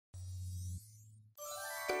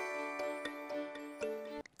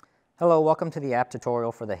Hello, welcome to the app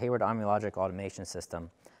tutorial for the Hayward OmniLogic Automation System.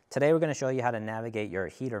 Today we're going to show you how to navigate your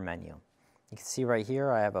heater menu. You can see right here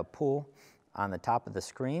I have a pool on the top of the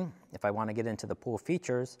screen. If I want to get into the pool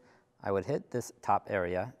features, I would hit this top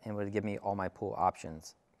area and it would give me all my pool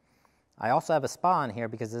options. I also have a spa in here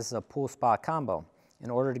because this is a pool spa combo. In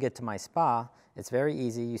order to get to my spa, it's very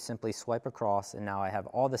easy. You simply swipe across and now I have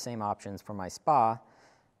all the same options for my spa.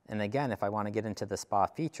 And again, if I want to get into the spa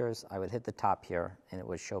features, I would hit the top here and it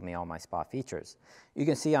would show me all my spa features. You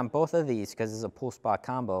can see on both of these, because this is a pool spa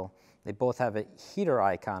combo, they both have a heater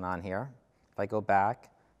icon on here. If I go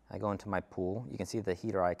back, I go into my pool, you can see the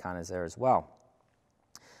heater icon is there as well.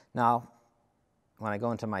 Now, when I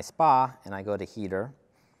go into my spa and I go to heater,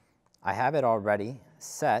 I have it already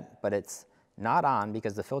set, but it's not on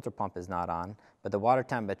because the filter pump is not on, but the water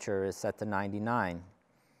temperature is set to 99.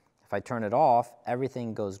 If I turn it off,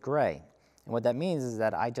 everything goes gray. And what that means is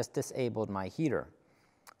that I just disabled my heater.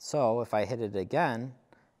 So if I hit it again,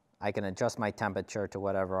 I can adjust my temperature to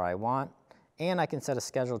whatever I want, and I can set a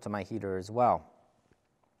schedule to my heater as well.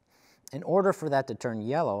 In order for that to turn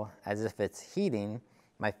yellow, as if it's heating,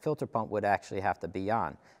 my filter pump would actually have to be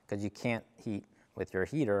on, because you can't heat with your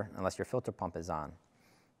heater unless your filter pump is on.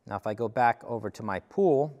 Now if I go back over to my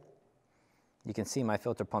pool, you can see my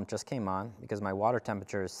filter pump just came on because my water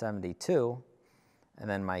temperature is 72. And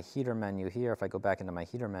then my heater menu here, if I go back into my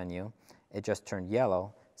heater menu, it just turned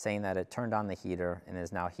yellow, saying that it turned on the heater and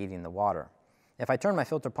is now heating the water. If I turn my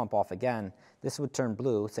filter pump off again, this would turn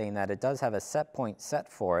blue, saying that it does have a set point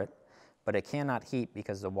set for it, but it cannot heat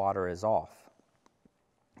because the water is off.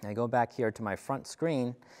 I go back here to my front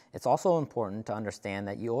screen. It's also important to understand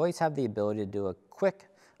that you always have the ability to do a quick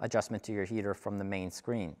adjustment to your heater from the main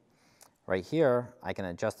screen. Right here, I can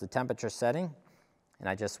adjust the temperature setting, and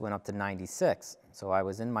I just went up to 96. So I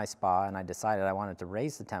was in my spa, and I decided I wanted to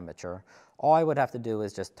raise the temperature. All I would have to do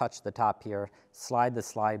is just touch the top here, slide the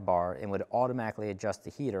slide bar, and would automatically adjust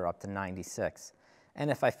the heater up to 96.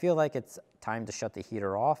 And if I feel like it's time to shut the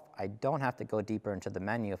heater off, I don't have to go deeper into the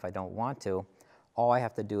menu if I don't want to. All I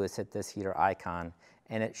have to do is hit this heater icon,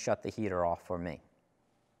 and it shut the heater off for me.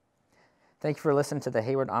 Thank you for listening to the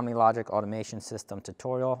Hayward OmniLogic Automation System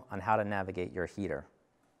tutorial on how to navigate your heater.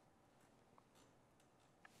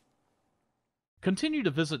 Continue to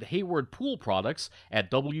visit Hayward Pool products at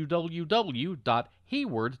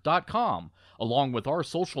www.hayward.com, along with our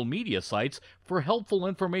social media sites for helpful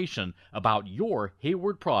information about your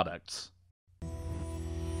Hayward products.